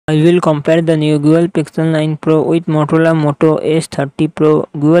I will compare the new Google Pixel 9 Pro with Motorola Moto S30 Pro.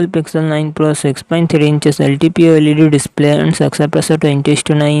 Google Pixel 9 Pro 6.3 inches LTPO LED display and success ratio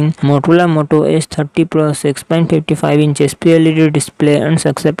 20:9. Motorola Moto S30 Pro 6.55 inches LED display and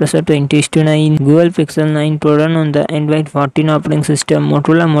success ratio 20:9. Google Pixel 9 Pro run on the Android 14 operating system.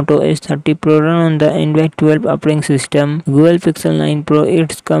 Motorola Moto S30 Pro run on the Android 12 operating system. Google Pixel 9 Pro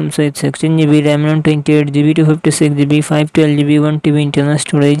it comes with 16GB RAM and 28GB to 56GB, 512GB, 1TB internal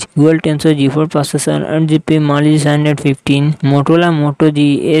storage. Google Tensor G4 processor, 8GB Mali 115. Motorola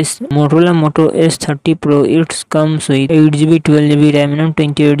Moto S30 Pro it comes with 8GB, 12GB RAM and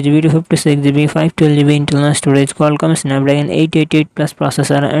 28GB to 56GB, 512GB internal storage. Qualcomm Snapdragon 888 Plus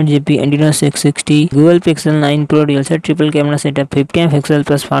processor, 8GB Adreno 660. Google Pixel 9 Pro real set triple camera setup, 50MP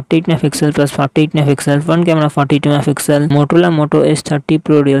plus 48MP plus 48MP, front camera 42MP. Motorola Moto S30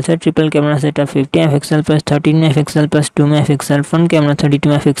 Pro real set triple camera setup, 50MP plus 13MP plus 2MP, front camera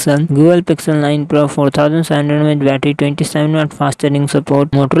 32MP. Google Pixel 9 Pro 4700 mAh battery, 27W fast charging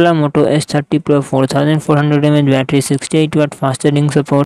support. Motorola Moto S30 Pro 4400 mAh battery, 68W fast charging support.